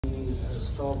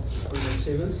myself, Springbok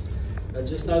Sevens.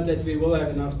 Just note that we will have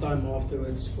enough time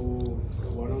afterwards for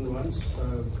one-on-ones,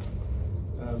 so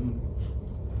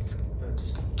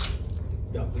just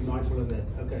be mindful of that.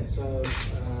 Okay, so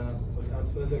without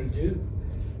further ado,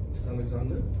 Mr.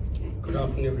 Alexander. Good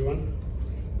afternoon, everyone.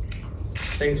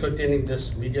 Thanks for attending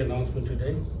this media announcement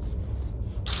today.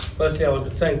 Firstly, I want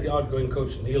to thank the outgoing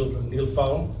coach Neil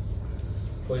Powell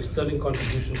for his sterling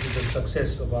contribution to the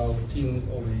success of our team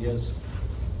over the years.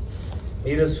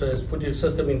 Neil has put a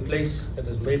system in place that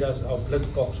has made us, our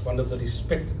Blitzboks, one of the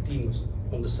respected teams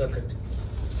on the circuit.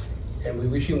 And we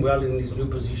wish him well in his new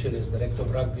position as Director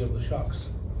of Rugby of the Sharks.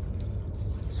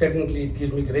 Secondly, it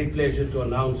gives me great pleasure to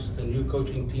announce the new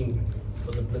coaching team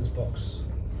for the Blitzboks.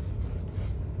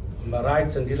 On my right,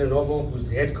 Sandile Ngcobo, who's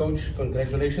the head coach.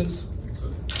 Congratulations.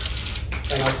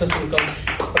 And our assistant coach,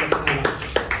 Phillip Snyman.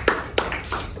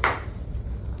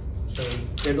 So,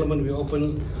 gentlemen, we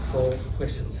open for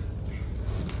questions.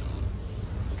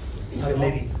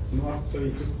 Mark,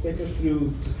 sorry, just take us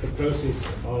through just the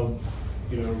process of,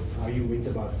 how you went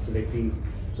about selecting,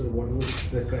 sort of what was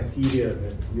the criteria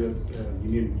that you as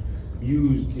union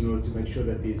used, to make sure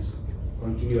that there's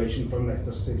continuation from that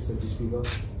success that you speak of?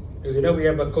 We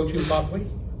have a coaching pathway,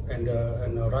 and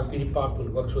our rugby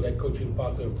department works with that coaching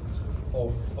pathway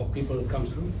of people who come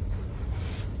through.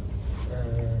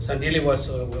 Sandile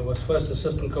was first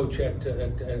assistant coach at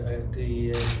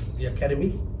the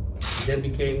academy. He then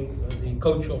became the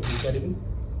coach of the academy.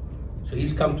 So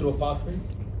he's come through a pathway,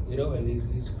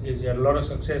 and he's had a lot of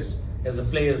success as a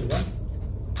player as well.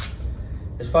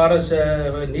 As far as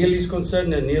Neil is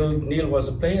concerned, Neil was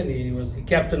a player, and he was the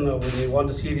captain when we won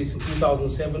the series in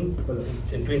 2007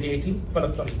 in 2018.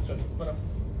 Phillip.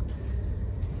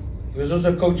 He was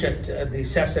also a coach at the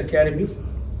SAS Academy.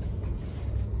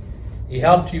 He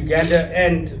helped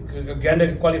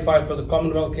Uganda qualify for the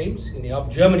Commonwealth Games, and he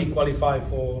helped Germany qualify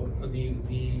for the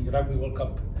Rugby World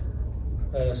Cup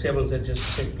Sevens that just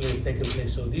taken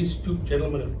place. So these two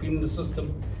gentlemen have been in the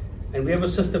system. And we have a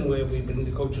system where we bring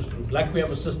the coaches through. Like we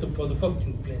have a system for the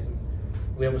 15th player.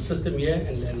 We have a system here,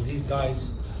 and these guys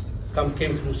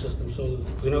came through the system. So,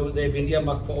 they've been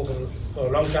earmarked for a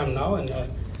long time now,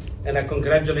 and I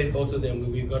congratulate both of them.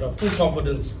 We've got a full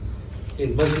confidence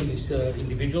in both of these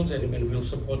individuals, and we'll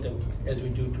support them as we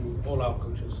do to all our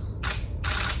coaches.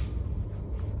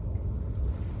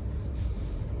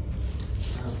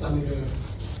 Sandile,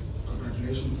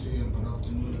 congratulations to you and good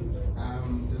afternoon.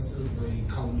 This is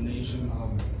the culmination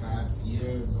of perhaps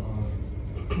years of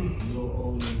your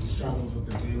own struggles with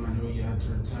the game. I know you had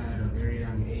to retire at a very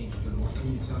young age, but what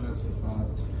can you tell us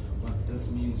about what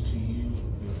this means to you,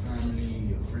 your family,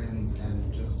 your friends,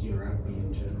 and just your rugby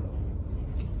in general?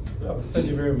 Yeah, thank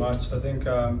you very much. I think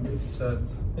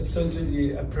it's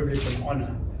certainly a privilege and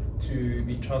honor to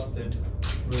be trusted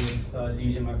with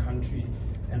leading our country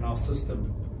and our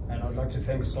system. And I'd like to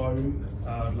thank Saru,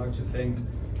 I'd like to thank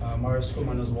Marius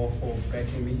Skuman as well for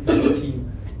backing me, and the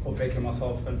team for backing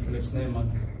myself and Phillip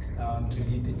Snyman to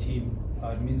lead the team.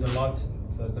 It means a lot,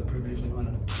 it's a privilege and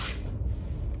honor.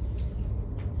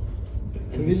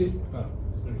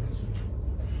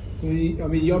 So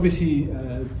you obviously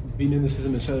been in the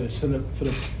system, and so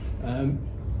Phillip.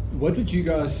 What did you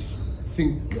guys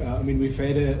think? We've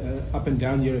had a up and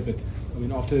down year a bit.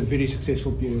 After a very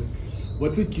successful period,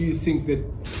 what would you think that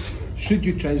should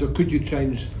you change or could you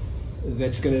change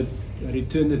that's going to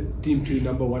return the team to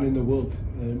 #1 in the world?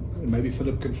 And maybe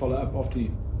Phillip can follow up after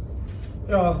you.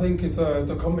 Yeah, I think it's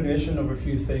a combination of a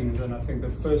few things, and I think the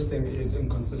first thing is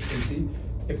inconsistency.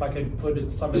 If I can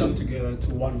sum it up together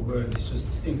to one word, it's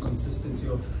just inconsistency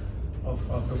of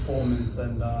performance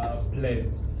and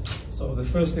players. So the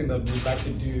first thing that we'd like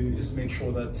to do is make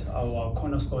sure that our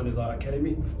cornerstone is our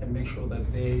academy, and make sure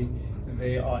that they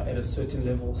are at a certain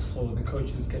level, so the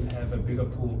coaches can have a bigger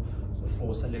pool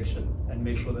for selection, and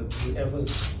make sure that whoever's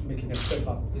making a step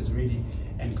up is ready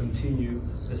and continue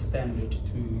the standard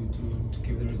to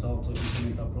give the results or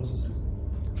implement our processes.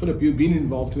 Phillip, you've been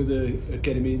involved with the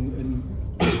academy and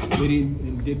very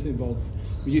in depth involved.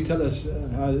 Will you tell us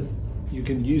how you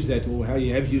can use that, or how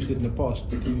you have used it in the past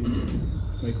to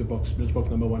make the Blitzboks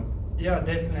 #1? Yeah,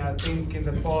 definitely. I think in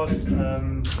the past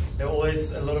there was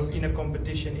always a lot of inner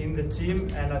competition in the team,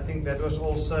 and I think that was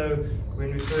also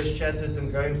when we first chatted,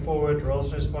 and going forward, roles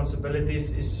and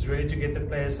responsibilities is really to get the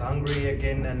players hungry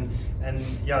again, and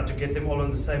to get them all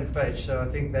on the same page. So I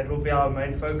think that will be our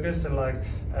main focus, and like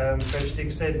Coach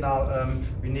Dick said, now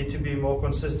we need to be more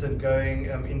consistent going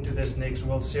into this next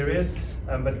World Series.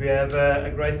 But we have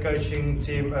a great coaching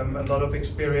team, a lot of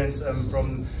experience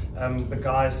from the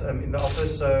guys in the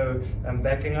office, so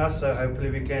backing us. So hopefully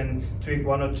we can tweak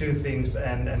one or two things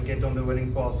and get on the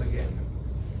winning path again.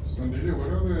 Sandile, what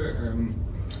are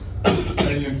the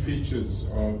salient features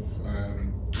of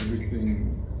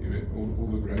everything, all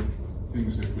the great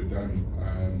things that were done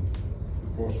the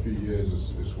past few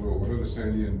years as well? What are the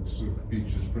salient sort of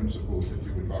features, principles that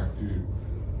you would like to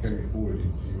carry forward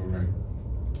into your rank?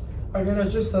 I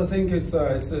think it's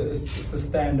a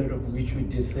standard of which we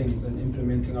did things and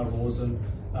implementing our roles and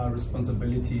our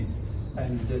responsibilities,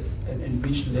 and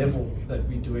which level that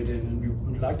we do it in. And we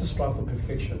would like to strive for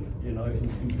perfection, in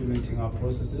implementing our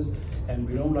processes, and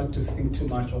we don't like to think too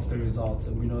much of the results.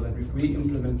 And we know that if we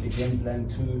implement the game plan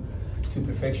to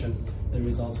perfection, the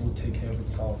results will take care of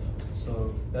itself.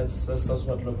 So that's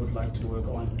what I would like to work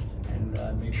on, and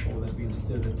make sure that we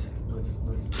instill it with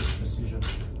precision.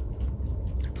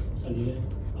 Sandile,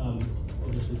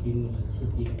 obviously been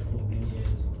assisting for many years.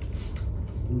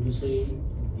 Would you say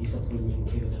this appointment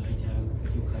came at the right time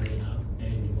for your career now,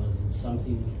 and was it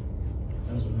something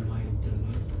that was on your mind till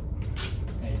now?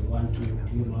 And one to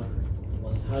your mark,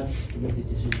 was it hard to make the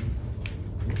decision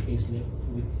with Paisley,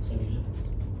 with Sandile?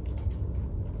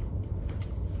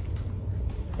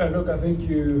 Yeah, look, I think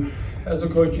you, as a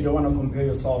coach, you don't want to compare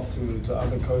yourself to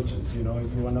other coaches. You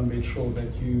want to make sure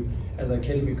that you, as an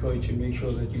academy coach, you make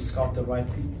sure that you scout the right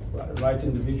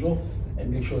individual, and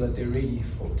make sure that they're ready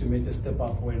to make the step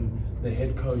up when the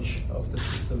head coach of the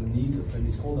system needs it and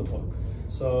is called upon.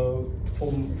 So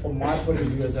from my point of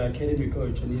view as an academy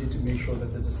coach, I needed to make sure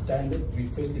that there's a standard. We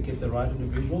firstly get the right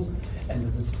individuals, and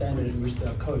there's a standard in which they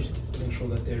are coached to make sure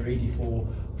that they're ready for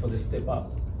the step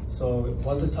up. So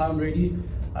was the time ready?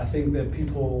 I think the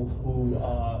people who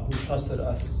trust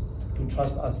us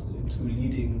into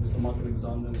leading, Mr. Mark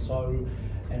Alexander and Saru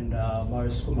and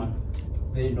Marius Kuman,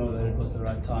 they know that it was the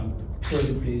right time,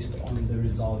 purely based on the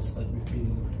results that we've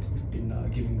been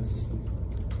giving the system.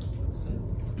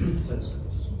 Was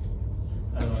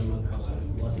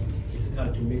it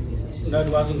difficult to make this decision? No, it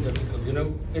wasn't difficult.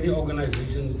 Any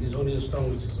organization is only as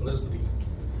strong as its nursery,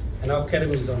 and our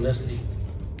academy is our nursery.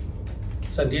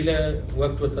 Sandile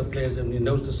worked with the players and he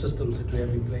knows the systems that we have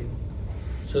in play.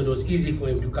 So it was easy for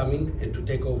him to come in and to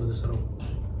take over this role,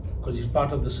 because he's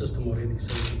part of the system already,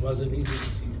 so it was an easy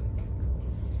decision.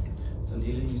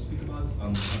 Sandile, you speak about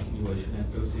continuation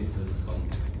and processes.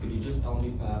 Could you just tell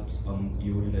me perhaps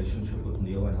your relationship with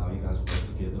Neil and how you guys worked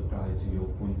together prior to your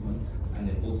appointment, and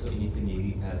then also anything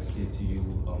he has said to you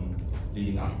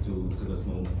leading up to this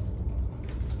moment?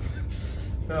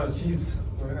 Yeah, geez,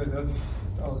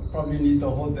 I'll probably need the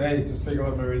whole day to speak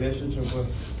about my relationship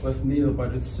with Neil,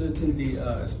 but it's certainly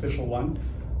a special one.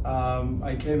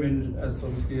 I came in as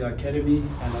obviously the academy,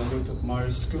 and I worked with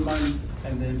Marius Kuman,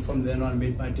 and then from then on I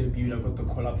made my debut. I got the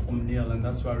call up from Neil, and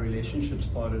that's where our relationship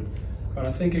started. But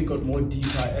I think it got more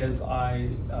deeper as I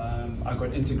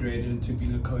got integrated into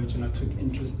being a coach, and I took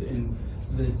interest in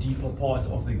the deeper part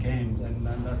of the game, and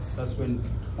that's when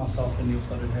myself and Neil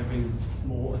started having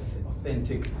more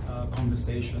authentic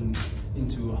conversations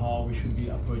into how we should be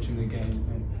approaching the game,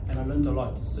 and I learned a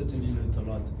lot, certainly learned a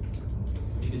lot.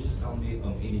 If you could just tell me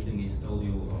anything he told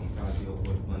you prior to your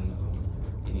appointment,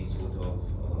 any sort of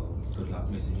good luck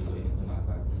messages or anything like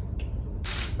that?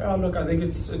 Yeah, look, I think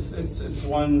it's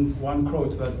one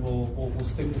quote that will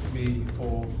stick with me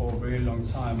for a very long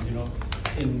time.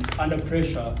 Under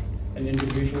pressure, an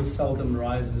individual seldom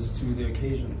rises to the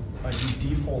occasion, but he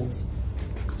defaults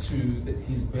to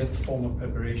his best form of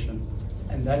preparation.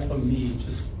 And that for me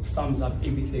just sums up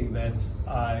everything that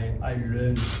I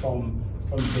learned from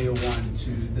day one to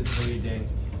this very day.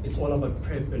 It's all about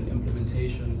prep and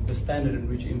implementation, the standard in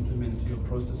which you implement your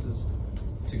processes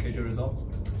to get your results.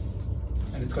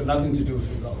 And it's got nothing to do with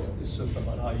results, it's just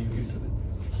about how you implement.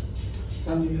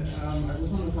 Sandile, I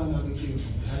just want to find out if you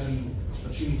had an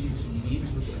opportunity to meet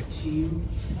with a team.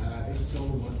 If so,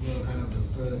 what were kind of the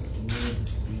first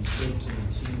words you said to the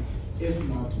team? If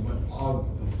not, what are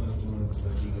the first words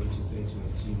that you're going to say to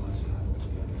the team once you have it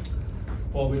together?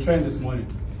 Well, we trained this morning,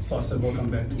 so I said, welcome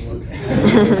back to work.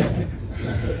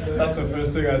 That's the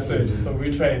first thing I said. So we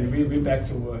trained, we're back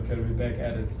to work, and we're back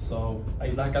at it. So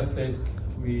like I said,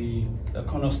 the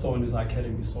cornerstone is our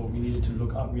academy, so we needed to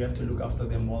look up. We have to look after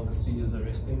them while the seniors are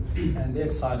resting, and they're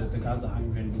excited. The guys are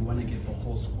hungry, and we want to get the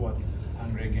whole squad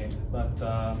hungry again. But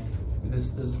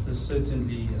there's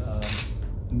certainly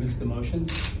mixed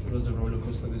emotions. It was a roller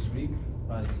coaster this week,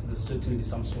 but there's certainly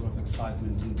some sort of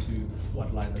excitement into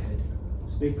what lies ahead.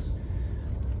 Sticks.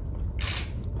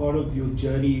 Part of your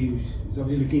journey is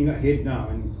obviously looking ahead now,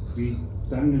 and we've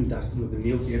done and dusted with the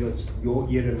Neil's era. It's your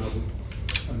era now,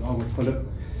 along with Phillip.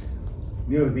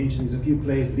 Neil mentioned there's a few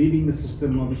players leaving the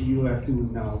system. Obviously, you have to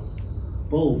now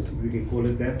build, if we can call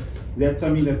it that. That's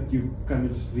something that you've kind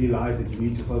of just realized that you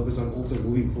need to focus on also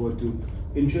moving forward to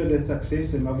ensure that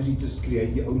success and obviously just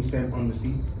create your own stamp on the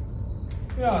team?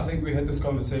 Yeah, I think we had this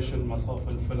conversation, myself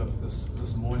and Philip,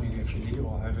 this morning actually,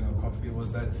 while having a coffee,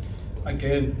 was that,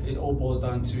 again, it all boils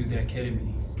down to the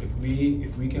academy.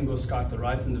 If we can go scout the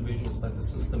right individuals that the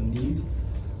system needs,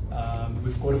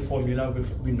 we've got a formula,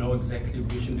 we know exactly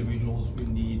which individuals we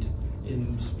need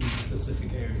in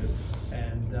specific areas,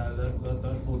 and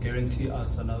that will guarantee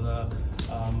us another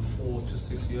 4 to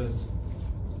 6 years.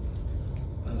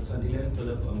 Sandile and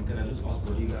Philip, can I just ask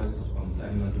what you guys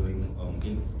planning on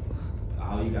doing,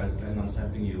 how you guys plan on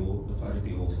stamping your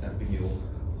authority or stamping your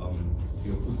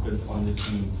footprint on the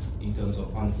team in terms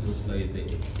of on-field play? Is there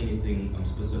anything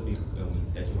specific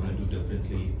that you want to do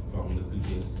differently from the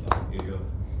previous area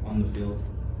on the field?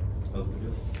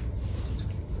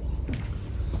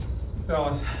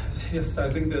 Yes, I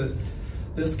think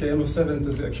this game of sevens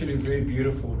is actually very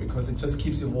beautiful because it just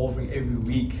keeps evolving every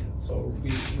week. So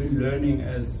we're learning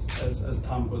as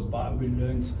time goes by. We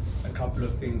learned a couple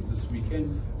of things this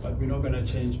weekend, but we're not going to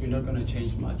change. We're not going to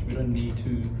change much. We don't need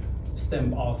to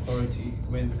stamp our authority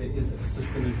when there is a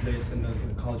system in place and there's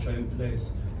a culture in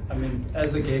place. I mean,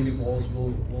 as the game evolves,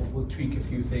 we'll tweak a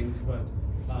few things, but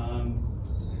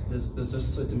there's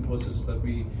just certain processes that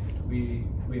we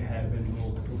have, and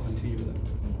we'll continue them.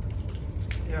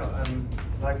 Yeah,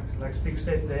 like Steve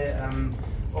said there,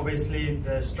 obviously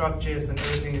the structures and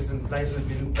everything is in place and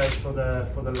been in place for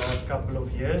the last couple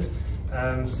of years.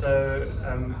 I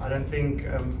don't think,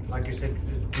 like you said,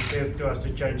 it's fair to us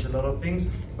to change a lot of things,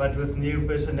 but with new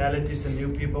personalities and new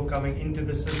people coming into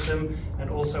the system, and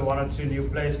also 1 or 2 new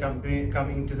players coming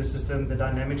into the system, the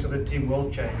dynamics of the team will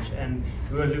change, and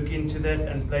we will look into that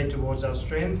and play towards our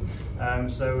strength.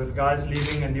 So with guys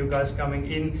leaving and new guys coming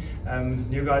in,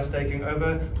 new guys taking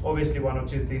over, obviously 1 or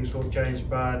 2 things will change,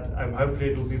 but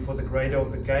hopefully it will be for the greater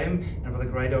of the game and for the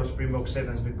greater of Springbok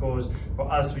Sevens, because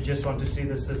for us we just want to see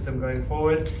the system going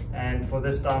forward, and for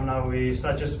this time now we're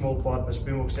such a small part, but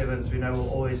Springbok Sevens we know will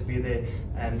always be there,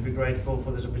 and we're grateful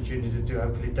for this opportunity to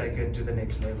hopefully take it to the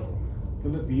next level.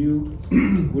 Philip, you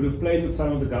would have played with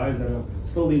some of the guys that are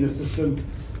still in the system.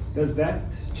 Does that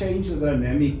change the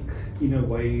dynamic in a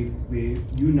way where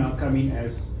you now come in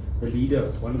as the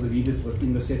leader, one of the leaders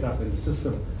within the setup and the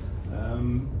system?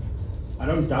 I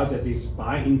don't doubt that there's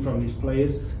buy-in from these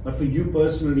players, but for you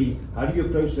personally, how do you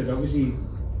approach that? Obviously,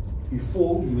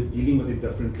 before you were dealing with it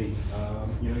differently.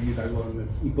 You guys were on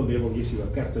the equal level, yes, you were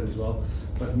captain as well,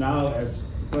 but now as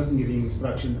the person giving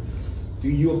instruction, do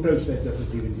you approach that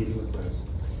differently when dealing with players?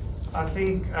 I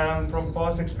think from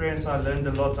past experience I learned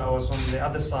a lot. I was on the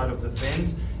other side of the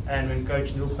fence, and when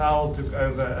Coach Neil Powell took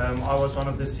over, I was one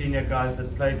of the senior guys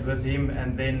that played with him,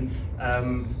 and then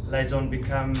later on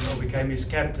became his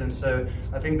captain. So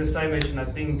I think the same age, and I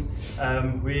think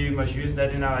we must use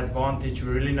that in our advantage. We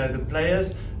really know the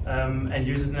players, and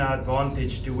use it in our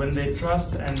advantage to win their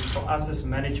trust. And for us as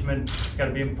management, it's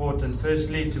going to be important,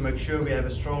 firstly, to make sure we have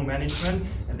a strong management,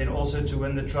 and then also to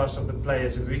win the trust of the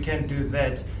players. If we can do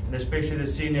that, and especially the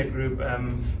senior group,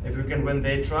 if we can win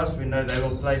their trust, we know they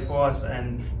will play for us,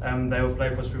 and they will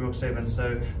play for Springbok Sevens.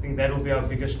 So I think that will be our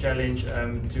biggest challenge,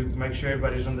 to make sure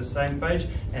everybody's on the same page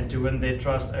and to win their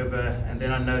trust over, and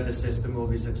then I know the system will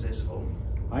be successful.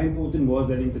 How important was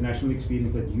that international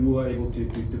experience that you were able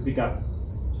to pick up,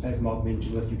 as Mark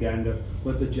mentioned, with Uganda,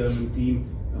 with the German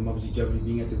team, obviously Germany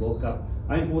being at the World Cup?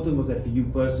 How important was that for you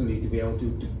personally to be able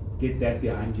to get that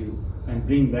behind you and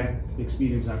bring that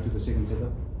experience out to the second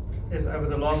setup? Yes, over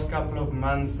the last couple of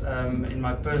months in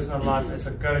my personal life as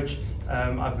a coach,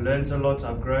 I've learned a lot,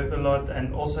 I've grown a lot,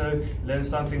 and also learned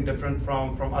something different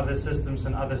from other systems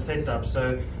and other setups.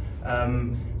 So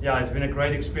yeah, it's been a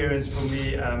great experience for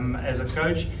me as a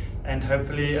coach, and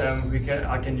hopefully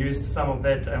I can use some of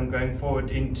that going forward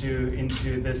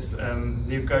into this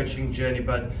new coaching journey.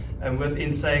 But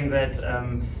within saying that,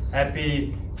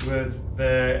 happy with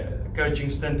the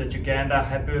coaching stint at Uganda,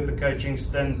 happy with the coaching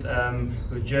stint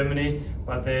with Germany,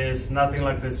 but there's nothing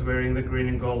like this wearing the green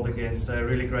and gold again, so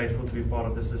really grateful to be part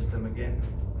of the system again.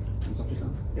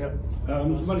 Ja,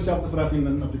 maar dieselfde vraag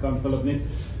in Afrikaans, Philip, net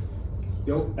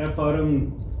jou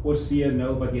ervaring oorsee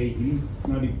nou wat jy hier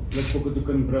na die Blikbokke toe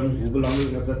kan bring, hoe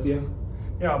belangrik is dat vir jou?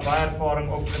 Ja, baie ervaring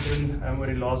opgedoen oor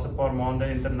die laaste paar maande,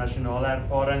 internasionale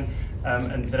ervaring,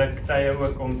 in druk tye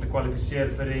ook om te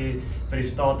kwalifiseer vir die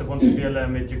Statebondspele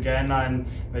met Uganda en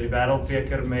met die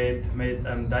Wêreldbeker met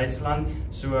Duitsland.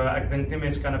 So ek dink nie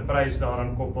mense kan 'n prys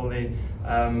daaraan koppel nie.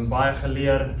 Baie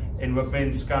geleer, en hoop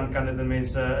mense kan dit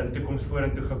mense in toekoms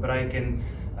vorentoe gebruik, en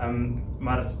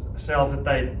Maar selfde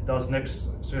tyd, daar's niks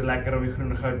so lekker om die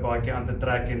groene goudbaadjie aan te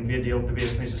trek en weer deel te wees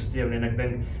van die stelsel en ek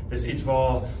dink dis iets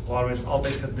waar ons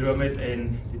altyd gedroom het en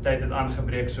die tyd het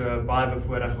aangebreek, so baie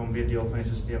bevoorreg om weer deel van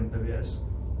die stelsel te wees.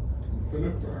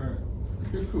 Phillip,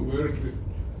 ek het gehoor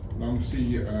langs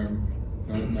die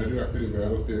nou die ek by die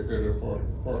wêreldbeker 'n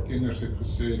paar kenners het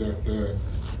gesê dat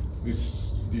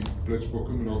die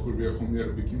Blitsbokke moet ook probeer om weer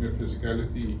 'n bietjie meer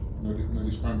physicality na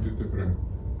die span toe te bring.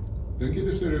 Dink jy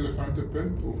dis 'n relevante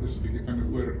punt of is 'n bietjie van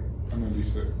 'n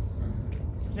oor-analise?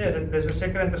 Nee, dit is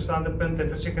verseker 'n interessante punt en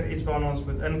verseker iets waarna ons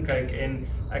moet inkyk en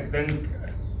ek dink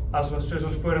as ons soos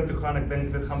ons vorentoe gaan, ek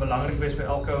dink dit gaan belangrik wees vir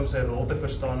elke ou om sy rol te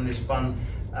verstaan in die span.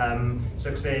 So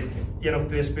ek sê 1 of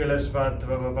 2 spelers wat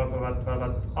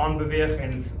aanbeweeg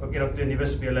en ook 1 of 2 nuwe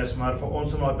spelers, maar vir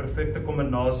ons om daai perfekte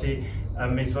kombinasie,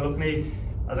 mense wil ook nie,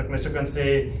 as ek net so kan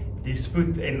sê, die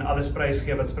spoed en alles prys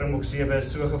gee wat Springbok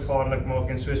Sevens so gevaarlik maak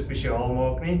en so spesiaal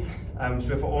maak nie.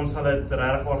 So vir ons sal dit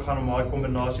regtig gaan om daai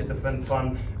kombinasie te vind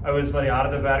van ouens wat die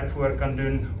harde werk voor kan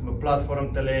doen om 'n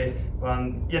platform te lê,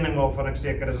 want een ding waarvan ek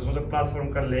seker is, as ons 'n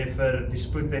platform kan lê vir die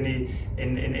spoed en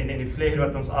die flair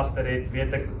wat ons agter het,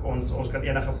 weet ek ons kan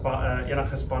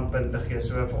enige spanpunte gee.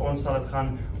 So vir ons sal dit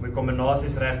gaan om die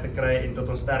kombinasies reg te kry en tot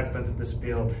ons sterkpunte te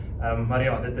speel. Maar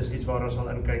ja, dit is iets waar ons sal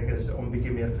inkyk is om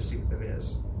bietjie meer fisiek te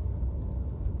wees.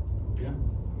 Yeah.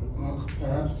 Mark,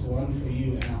 perhaps one for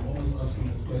you, and I'm always asking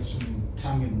this question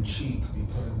tongue-in-cheek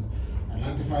because I'd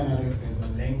like to find out if there's a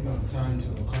length of time to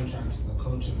the contract the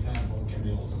coaches have, or can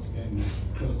they also spend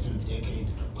close to a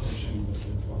decade coaching with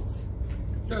Xbox?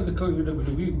 Yeah,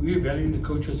 we value the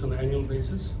coaches on an annual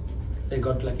basis. They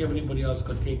got, like everybody else,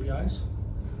 got KPIs.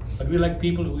 But we like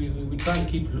people, we try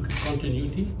and look at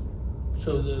continuity.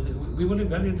 So we will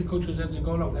evaluate the coaches as they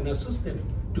go along and assist them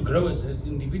to grow as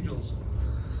individuals.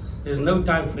 There's no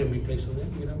time frame we place on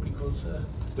them, because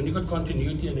when you got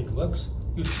continuity and it works,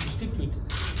 you stick to it.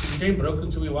 If it ain't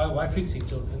broken, so why fix it?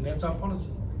 So, and that's our policy.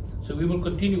 So we will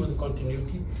continue with the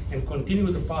continuity and continue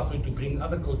with the pathway to bring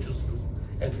other coaches through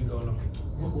as we go along.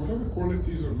 What are the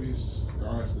qualities of these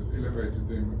guys that elevated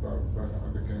them above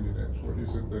other candidates? What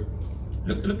is it that...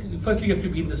 Look, firstly you have to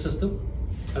be in the system,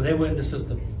 and they were in the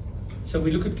system. So we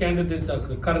look at candidates that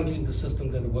are currently in the system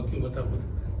that are working with us.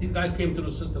 These guys came through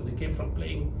the system. They came from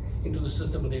playing into the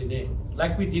system, and they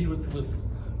like we did with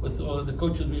all the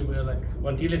coaches. We were like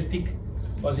Sandile Stick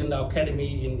was in the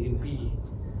academy in PE.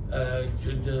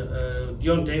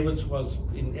 Dion Davids was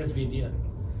in SVD.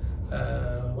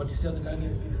 What is the other guy?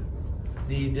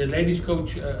 The ladies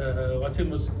coach, what's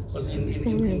him was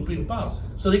in PAS.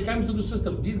 So they came through the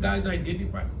system. These guys are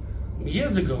identified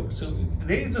years ago. So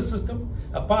there is a system,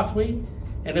 a pathway,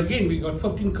 and again we got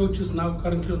 15 coaches now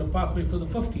currently on a pathway for the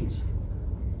 15s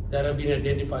that have been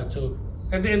identified. So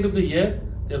at the end of the year,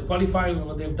 they'll qualify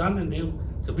what they've done, and they'll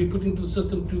be put into the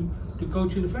system to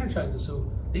coach in the franchises. So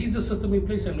there is a system in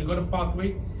place, and we got a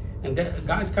pathway, and the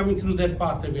guys coming through that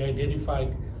path that we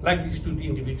identified, like these 2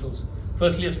 individuals,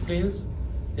 firstly as players,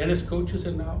 then as coaches,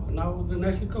 and now the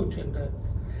national coach.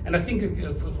 And I think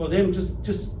for them,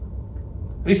 just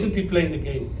recently playing the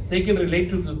game, they can relate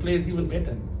to the players even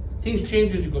better. Things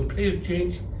change as you go, players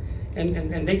change,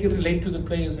 and they can relate to the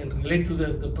players and relate to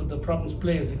the problems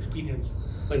players experience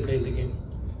when playing the game.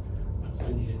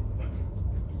 Sandile,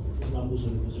 umambuzo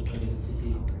uzoqala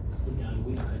sithi udala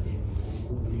kwi-academy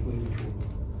ukunikwa ithuba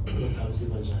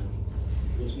uqalisima njani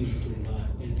wesibili ucinga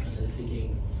elixesha lifike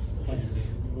kufanele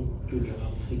ukujujwa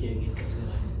kufike ngexesha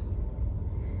lakhe.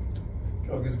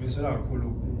 Ke sibuyisela kakhulu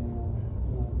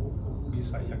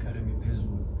ukuyisa i-academy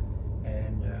phezulu,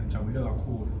 and ngijabule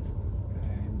kakhulu,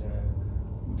 and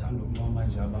ngithanda ukuncoma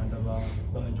nje abantu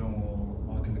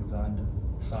abanjengo-Mark Alexander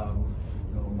Sabo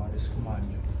no-Maris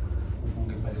Kumanje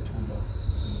ukungipha ithuba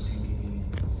ukuthi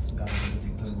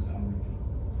ngizigcine phambili.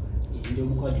 Into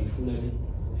obukade ngifuna le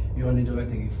Iyona into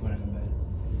kade ngiyifuna ngempela.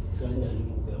 sikalindela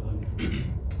ukubheka phambili.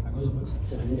 Akuzube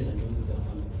Sikalindela nje ukubheka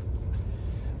phambili.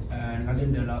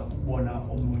 Ngalindela ukubona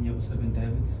omunye u-7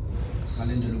 Davids,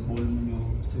 ngalindela ukubona omunye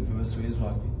uSiviwe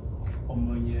Swezwapi,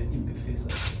 omunye Impefisa,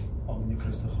 omunye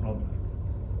Christo Grobler.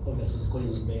 Obviously zikhona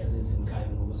izinto ezizinkayo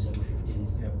ngoba siya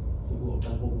ku-15s. Yep.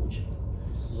 Ukuqala kokutsha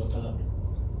uzoqala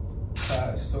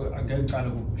So angeke ngiqale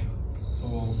kubusha. So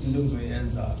into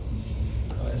engizoyenza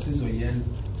esizoyenza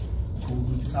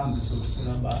ukuthi sihambe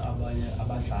sokufuna abanye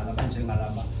abadlali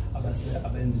abanjengalaba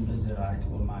abenza into ezi-right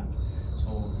komanje.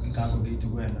 So ingakho ngithi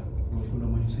kuwena ngiyofuna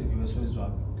omunye uSiviwe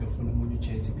Swezwapi, ngiyofuna omunye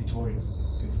uJC Pretorius,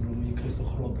 ngiyofuna omunye uChristo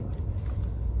Grobler,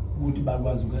 ukuthi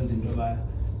bakwazi ukwenza into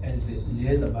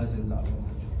lezi abazenzayo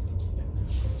manje.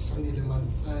 Sandile man,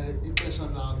 ixesha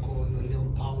lakho no-Neil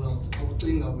Powell,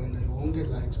 awucinga wena yonke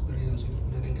la experience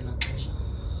uyifumene ngelaa xesha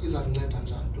izakunceda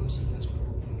njani lo msebenzi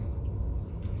wokuphuma?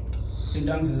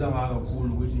 Into angisiza ngayo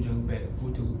kakhulu ukuthi nje ngibheke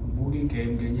ukuthi ubuke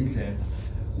igame ngenye indlela,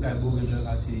 ungayibuki nje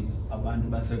ngathi abantu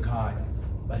basekhaya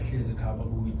bahlezi ekhaya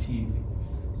babuka i-TV.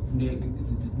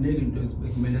 Ziningi into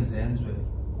ekumele zenzwe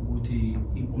ukuthi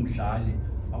umdlali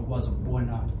akwazi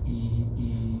ukubona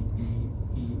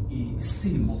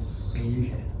isimo ngenye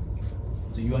indlela.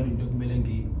 Iyona into ekumele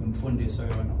ngimfundise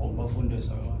yona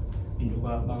okubafundisa yona, into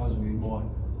bakwazi ukuyibona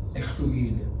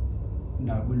ehlukile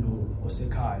nakulo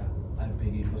osekhaya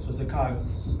ayibhekile. Osekhaya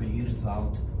ubheka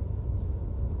i-result,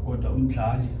 kodwa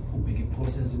umdlali ubheka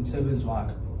i-process, umsebenzi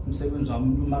wakhe. Umsebenzi wami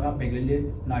umuntu makabhekele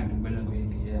nayo into kumele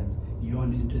ngiyenze.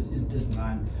 Iyona izinto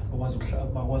ezincane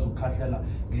bakwazi ukukhahlela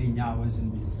ngeenyawo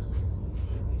ezimbili.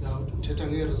 Ya uthetha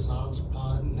nge-results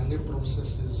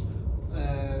nange-processes.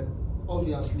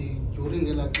 Obviously during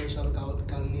ngela xesha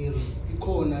likaNeil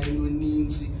ikhona into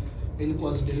eninzi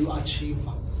enikwazileyo uachieve.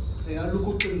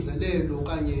 Alukho uxinzelelo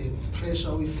okanye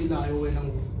pressure uyifilayo wena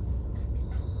ngoku?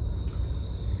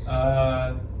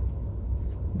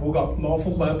 Buka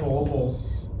mawufuna ukuba ibhokobhoko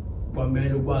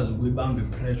kwamele ukwazi ukuyibamba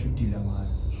ipressure udile ngayo.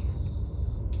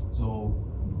 So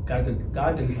kade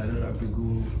ngidlala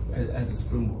rugby as a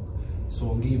Springbok,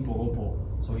 so ngiyibhokobhoko,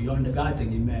 so yonke kade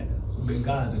ngimele, so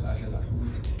bengazi kahle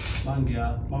ukuthi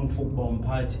mangifuna ukuba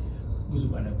umphathi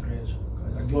kuzoba ne-pressure.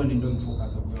 Akuyona into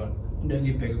engifocus kuyona. Into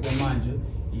engibheke kwamanje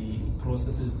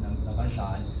i-processes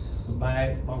nabadlali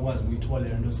bakwazi ukuyithola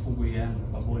lento esifuna ukuyenza,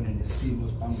 babone nesimo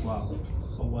esiphambi kwabo,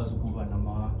 bakwazi ukuba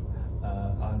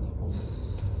nama-answer for it.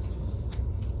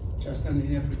 Just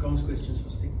any Afrikaans questions for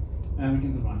Steve? We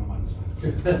can do one.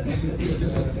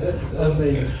 I'll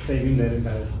saving that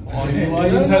embarrassment. Why are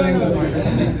you telling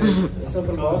them? So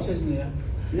for last is me,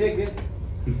 Yeah, good.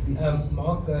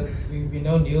 Mark, we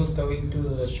know Neil's going to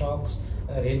the Sharks,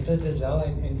 Renford as well,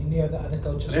 and any other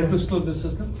coaches. Renford's still in the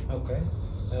system. Okay.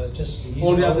 Just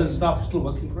all the other staff is still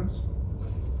working for us.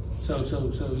 So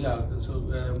yeah. So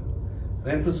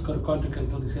Renford's got a contract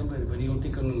until December, but he will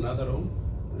take on another role,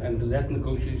 and that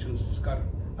negotiations is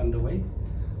underway.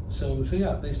 So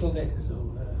yeah, they're still there. So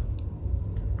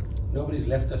nobody's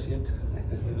left us yet.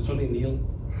 It's only Neil,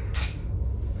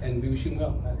 and we wish him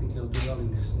well. I think he'll do well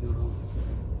in this new role.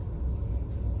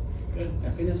 Good.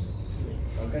 Happiness.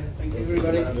 Okay. Thank you,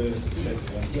 everybody.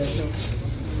 Yeah, sure.